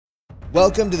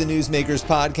Welcome to the Newsmakers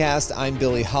podcast. I'm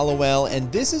Billy Hollowell,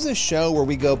 and this is a show where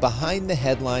we go behind the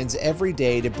headlines every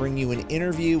day to bring you an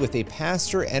interview with a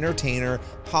pastor, entertainer,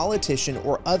 politician,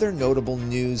 or other notable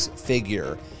news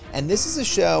figure. And this is a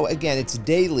show, again, it's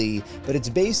daily, but it's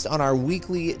based on our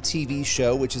weekly TV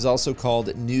show, which is also called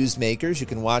Newsmakers. You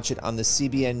can watch it on the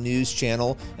CBN News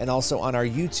channel and also on our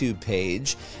YouTube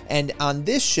page. And on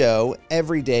this show,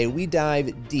 every day, we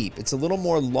dive deep. It's a little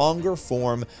more longer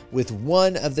form with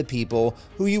one of the people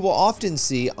who you will often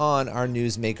see on our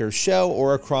Newsmakers show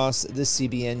or across the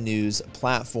CBN News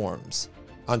platforms.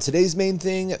 On today's main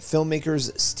thing,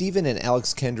 filmmakers Stephen and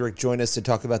Alex Kendrick join us to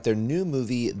talk about their new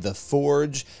movie, The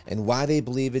Forge, and why they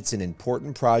believe it's an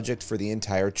important project for the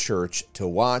entire church to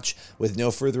watch. With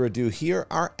no further ado, here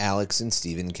are Alex and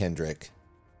Stephen Kendrick.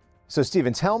 So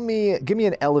Stephen, give me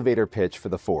an elevator pitch for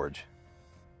The Forge.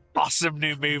 Awesome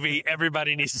new movie.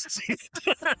 Everybody needs to see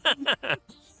it.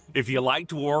 If you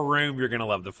liked War Room, you're going to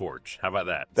love The Forge. How about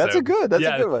that? That's a good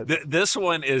one. This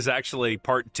one is actually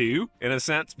part two, in a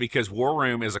sense, because War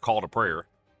Room is a call to prayer.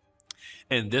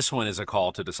 And this one is a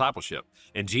call to discipleship.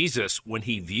 And Jesus, when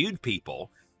he viewed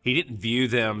people, he didn't view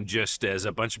them just as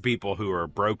a bunch of people who are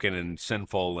broken and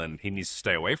sinful and he needs to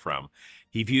stay away from.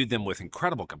 He viewed them with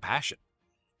incredible compassion.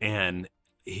 And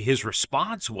his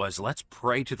response was, let's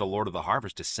pray to the Lord of the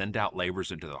harvest to send out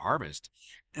laborers into the harvest.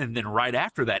 And then right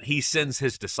after that, he sends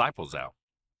his disciples out.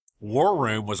 War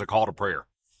Room was a call to prayer.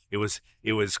 It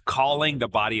was calling the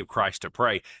body of Christ to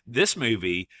pray. This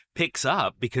movie picks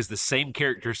up because the same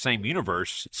characters, same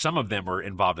universe, some of them are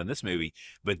involved in this movie,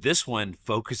 but this one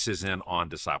focuses in on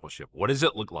discipleship. What does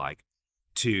it look like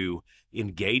to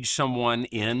engage someone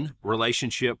in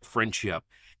relationship, friendship,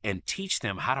 and teach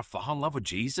them how to fall in love with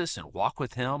Jesus and walk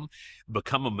with him,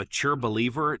 become a mature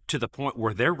believer to the point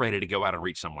where they're ready to go out and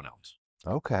reach someone else.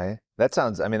 Okay. That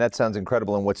sounds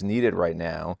incredible and what's needed right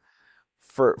now.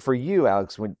 For you,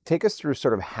 Alex, take us through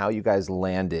sort of how you guys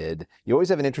landed. You always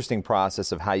have an interesting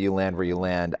process of how you land where you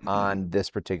land on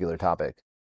this particular topic.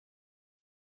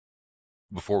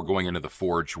 Before going into The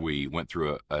Forge, we went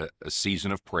through a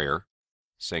season of prayer,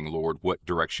 saying, Lord, what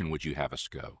direction would you have us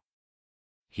go?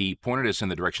 He pointed us in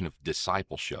the direction of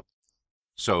discipleship.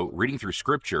 So reading through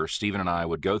Scripture, Stephen and I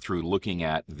would go through looking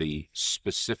at the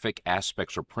specific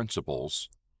aspects or principles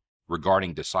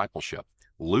regarding discipleship.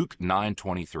 Luke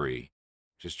 9:23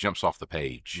 just jumps off the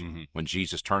page when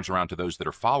Jesus turns around to those that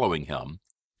are following him,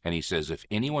 and he says, if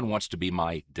anyone wants to be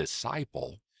my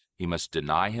disciple, he must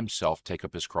deny himself, take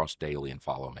up his cross daily, and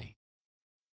follow me.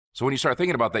 So when you start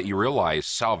thinking about that, you realize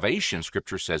salvation,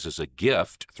 Scripture says, is a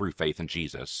gift through faith in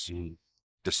Jesus.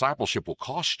 Discipleship will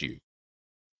cost you.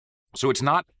 So it's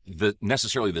not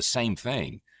necessarily the same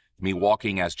thing, me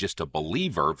walking as just a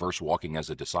believer versus walking as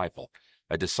a disciple.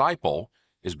 A disciple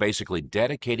is basically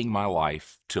dedicating my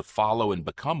life to follow and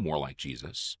become more like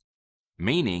Jesus,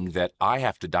 meaning that I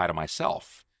have to die to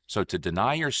myself. So to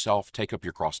deny yourself, take up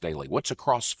your cross daily. What's a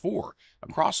cross for?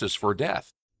 A cross is for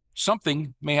death.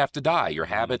 Something may have to die, your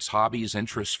habits, hobbies,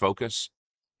 interests, focus.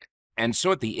 And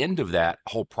so at the end of that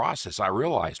whole process, I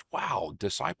realized, wow,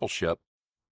 discipleship,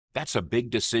 that's a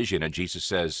big decision. And Jesus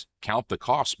says, count the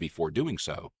cost before doing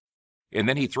so. And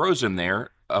then he throws in there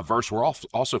a verse we're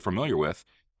also familiar with.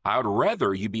 I would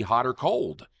rather you be hot or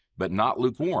cold, but not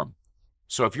lukewarm.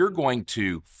 So if you're going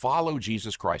to follow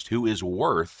Jesus Christ, who is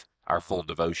worth our full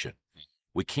devotion,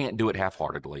 we can't do it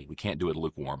half-heartedly. We can't do it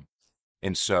lukewarm.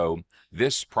 And so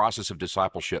this process of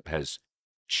discipleship has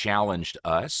challenged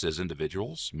us as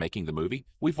individuals making the movie.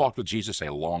 We've walked with Jesus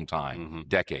a long time,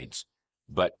 decades.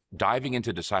 But diving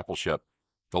into discipleship,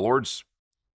 the Lord's,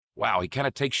 wow, he kind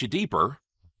of takes you deeper,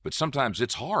 but sometimes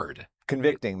it's hard.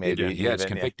 Convicting, maybe. Yeah, it's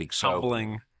convicting.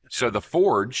 Humbling. So The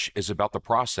Forge is about the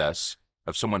process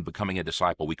of someone becoming a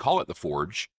disciple. We call it The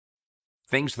Forge.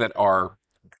 Things that are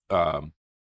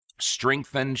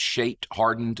strengthened, shaped,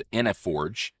 hardened in a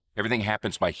forge. Everything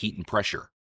happens by heat and pressure.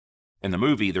 In the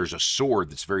movie, there's a sword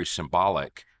that's very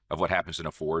symbolic of what happens in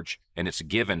a forge, and it's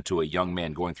given to a young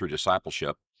man going through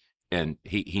discipleship. And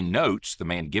he notes, the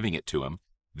man giving it to him,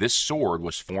 this sword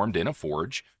was formed in a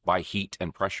forge by heat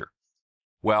and pressure.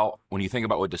 Well, when you think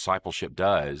about what discipleship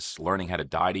does, learning how to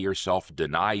die to yourself,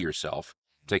 deny yourself,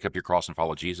 take up your cross and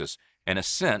follow Jesus, in a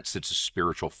sense, it's a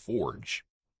spiritual forge.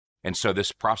 And so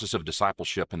this process of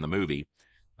discipleship in the movie,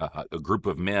 a group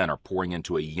of men are pouring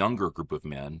into a younger group of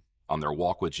men on their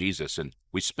walk with Jesus. And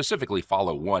we specifically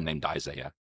follow one named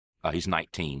Isaiah. He's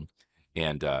 19.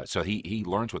 And so he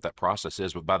learns what that process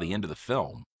is. But by the end of the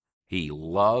film, he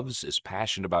loves, is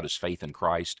passionate about his faith in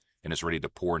Christ, and is ready to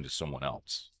pour into someone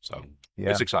else. So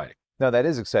it's exciting. No, that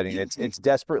is exciting. It's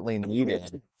desperately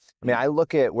needed. I mean, I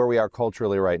look at where we are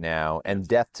culturally right now, and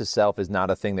death to self is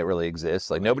not a thing that really exists.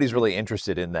 Like, nobody's really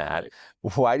interested in that.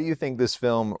 Why do you think this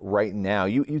film right now,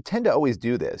 you tend to always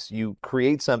do this. You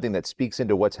create something that speaks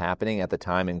into what's happening at the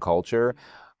time in culture.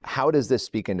 How does this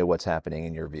speak into what's happening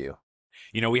in your view?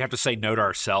 You know, we have to say no to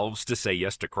ourselves to say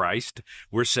yes to Christ.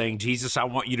 We're saying, Jesus, I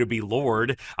want you to be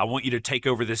Lord. I want you to take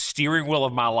over the steering wheel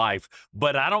of my life,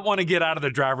 but I don't want to get out of the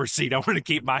driver's seat. I want to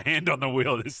keep my hand on the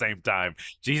wheel at the same time.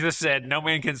 Jesus said, no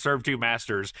man can serve two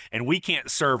masters, and we can't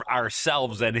serve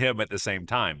ourselves and him at the same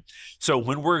time. So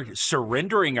when we're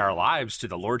surrendering our lives to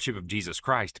the Lordship of Jesus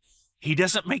Christ, he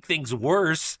doesn't make things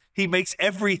worse. He makes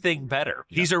everything better.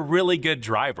 Yeah. He's a really good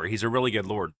driver. He's a really good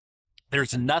Lord.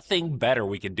 There's nothing better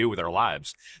we can do with our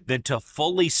lives than to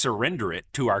fully surrender it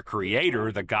to our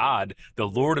Creator, the God, the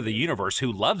Lord of the universe,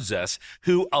 who loves us,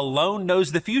 who alone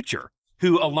knows the future,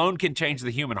 who alone can change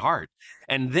the human heart.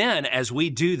 And then as we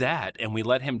do that and we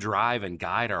let him drive and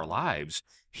guide our lives,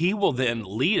 he will then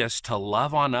lead us to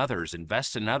love on others,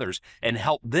 invest in others, and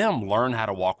help them learn how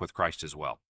to walk with Christ as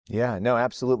well. Yeah, no,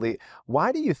 absolutely.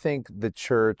 Why do you think the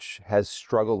church has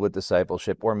struggled with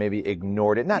discipleship or maybe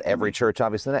ignored it? Not every church,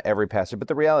 obviously, not every pastor, but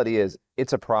the reality is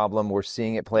it's a problem. We're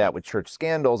seeing it play out with church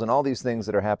scandals and all these things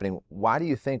that are happening. Why do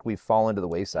you think we've fallen to the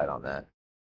wayside on that?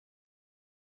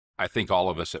 I think all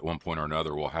of us at one point or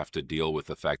another will have to deal with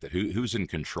the fact that who's in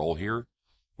control here?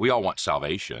 We all want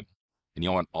salvation, and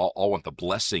all want the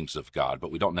blessings of God,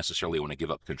 but we don't necessarily want to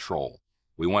give up control.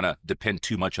 We want to depend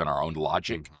too much on our own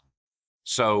logic.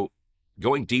 So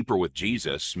going deeper with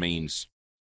Jesus means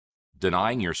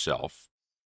denying yourself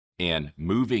and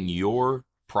moving your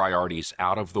priorities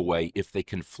out of the way if they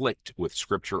conflict with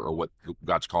Scripture or what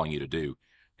God's calling you to do,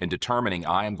 and determining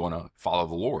I am going to follow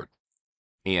the Lord.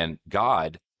 And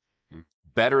God,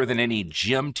 better than any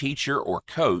gym teacher or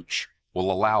coach,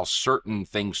 will allow certain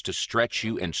things to stretch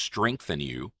you and strengthen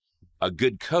you. A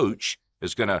good coach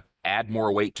is going to add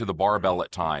more weight to the barbell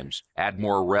at times, add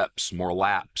more reps, more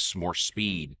laps, more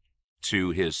speed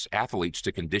to his athletes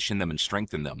to condition them and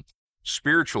strengthen them.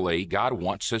 Spiritually, God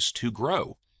wants us to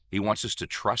grow. He wants us to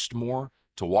trust more,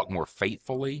 to walk more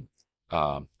faithfully,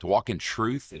 to walk in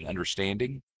truth and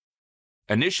understanding.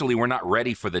 Initially, we're not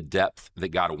ready for the depth that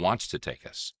God wants to take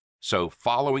us. So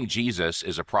following Jesus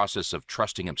is a process of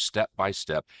trusting him step by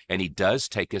step, and he does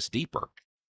take us deeper.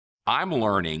 I'm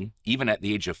learning, even at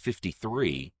the age of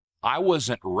 53, I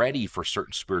wasn't ready for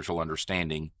certain spiritual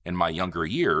understanding in my younger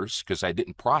years because I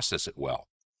didn't process it well.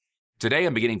 Today,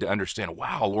 I'm beginning to understand,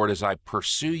 wow, Lord, as I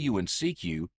pursue you and seek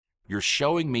you, you're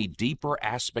showing me deeper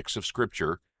aspects of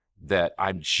Scripture that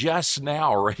I'm just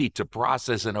now ready to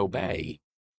process and obey.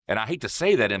 And I hate to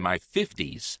say that in my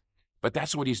 50s, but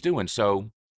that's what he's doing.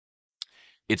 So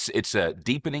it's a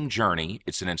deepening journey.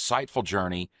 It's an insightful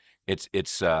journey.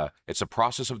 It's a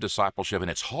process of discipleship, and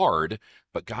it's hard,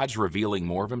 but God's revealing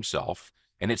more of himself,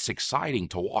 and it's exciting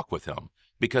to walk with him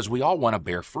because we all want to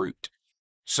bear fruit.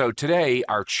 So today,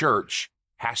 our church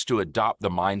has to adopt the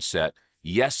mindset,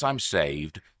 yes, I'm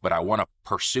saved, but I want to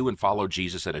pursue and follow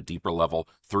Jesus at a deeper level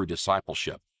through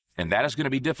discipleship. And that is going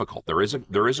to be difficult. There is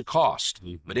a cost,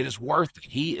 but it is worth it.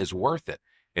 He is worth it.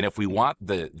 And if we want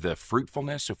the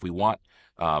fruitfulness, if we want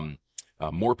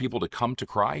more people to come to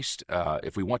Christ,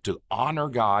 if we want to honor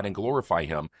God and glorify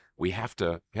him, we have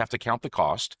to count the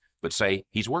cost, but say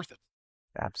he's worth it.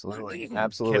 Absolutely.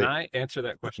 Absolutely. Can I answer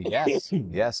that question? Yes.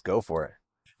 Yes, go for it.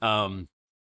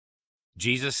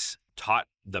 Jesus taught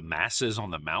the masses on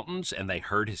the mountains and they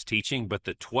heard his teaching, but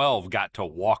the 12 got to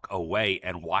walk away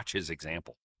and watch his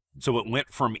example. So it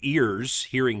went from ears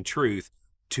hearing truth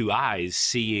to eyes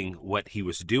seeing what he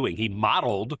was doing. He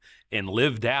modeled and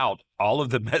lived out all of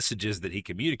the messages that he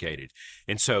communicated.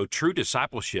 And so true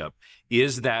discipleship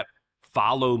is that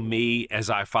follow me as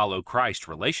I follow Christ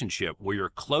relationship where you're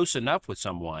close enough with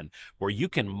someone where you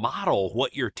can model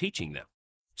what you're teaching them.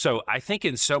 So I think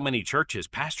in so many churches,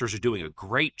 pastors are doing a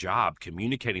great job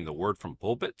communicating the word from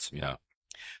pulpits. Yeah.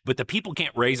 But the people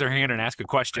can't raise their hand and ask a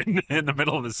question in the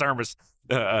middle of the service.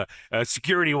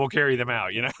 Security will carry them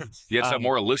out, you know? You have to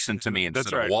more listen to me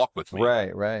instead of walk with me.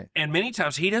 Right, right. And many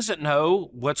times he doesn't know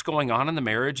what's going on in the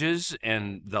marriages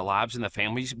and the lives and the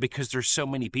families because there's so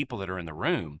many people that are in the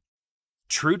room.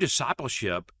 True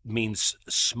discipleship means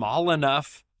small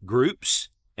enough groups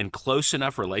and close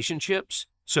enough relationships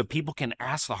so people can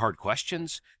ask the hard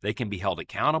questions. They can be held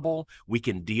accountable. We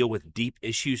can deal with deep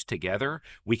issues together.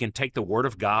 We can take the word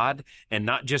of God and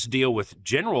not just deal with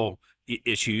general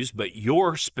issues, but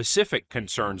your specific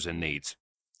concerns and needs.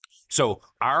 So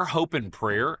our hope and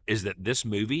prayer is that this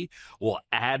movie will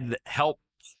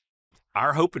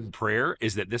Our hope and prayer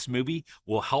is that this movie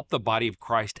will help the body of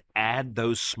Christ add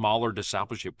those smaller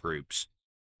discipleship groups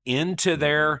into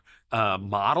their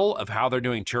model of how they're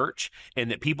doing church,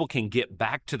 and that people can get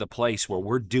back to the place where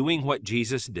we're doing what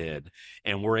Jesus did,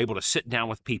 and we're able to sit down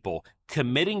with people,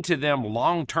 committing to them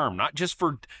long term, not just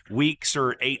for weeks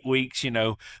or 8 weeks,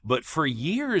 but for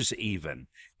years even.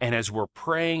 And as we're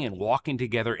praying and walking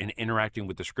together and interacting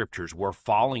with the scriptures, we're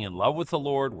falling in love with the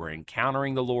Lord, we're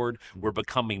encountering the Lord, we're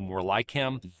becoming more like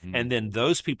him. And then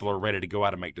those people are ready to go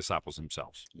out and make disciples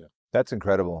themselves. Yeah. That's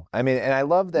incredible. I mean, and I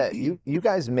love that you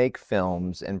guys make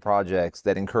films and projects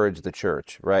that encourage the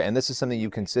church, right? And this is something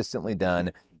you've consistently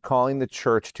done, calling the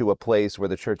church to a place where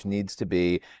the church needs to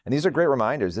be. And these are great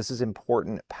reminders. This is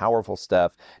important, powerful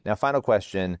stuff. Now, final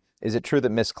question, is it true that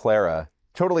Miss Clara,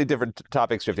 totally different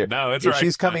topic shift here. No, it's right.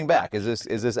 She's coming back. Is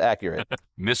this accurate?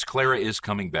 Miss Clara is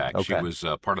coming back. Okay. She was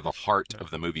part of the heart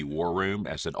of the movie War Room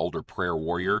as an older prayer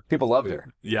warrior. People loved her.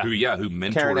 Yeah. Who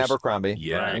mentored Karen Abercrombie.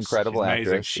 Yes. Incredible She's actress.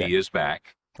 amazing. She is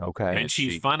back. Okay. And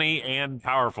she's funny and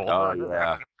powerful. Oh,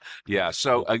 yeah. Yeah.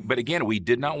 So, but again, we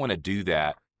did not want to do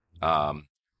that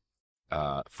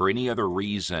for any other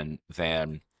reason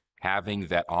than having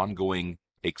that ongoing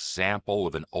example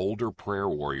of an older prayer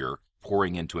warrior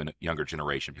pouring into a younger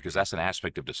generation, because that's an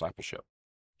aspect of discipleship.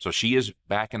 So she is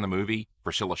back in the movie.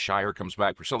 Priscilla Shirer comes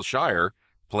back. Priscilla Shirer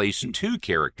plays two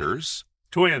characters.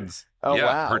 Twins. Oh, yeah,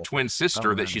 wow. her twin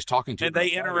sister that she's talking to. And they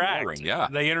interact. Yeah.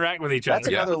 They interact with each That's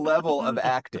other. another level of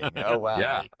acting. Oh, wow.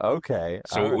 Yeah. Okay.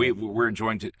 So All right. we're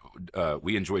enjoying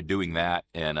we enjoyed doing that,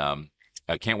 and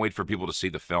I can't wait for people to see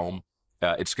the film.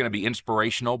 It's going to be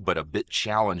inspirational, but a bit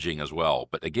challenging as well.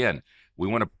 But again, we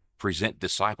want to present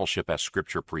discipleship as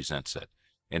Scripture presents it.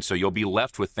 And so you'll be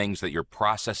left with things that you're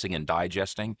processing and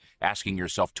digesting, asking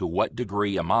yourself, to what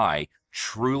degree am I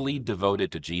truly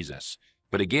devoted to Jesus?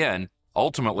 But again,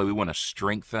 ultimately, we want to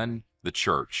strengthen the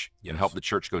church and help the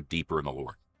church go deeper in the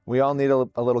Lord. We all need a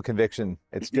little conviction.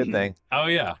 It's a good thing. Oh,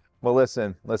 yeah. Well,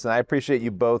 listen, I appreciate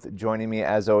you both joining me.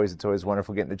 As always, it's always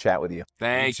wonderful getting to chat with you.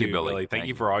 Thank you, too, Billy. Thank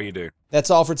you for all you do. That's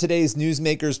all for today's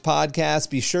Newsmakers podcast.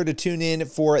 Be sure to tune in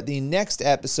for the next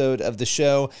episode of the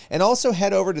show, and also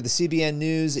head over to the CBN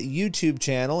News YouTube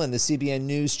channel and the CBN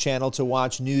News channel to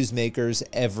watch Newsmakers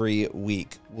every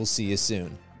week. We'll see you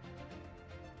soon.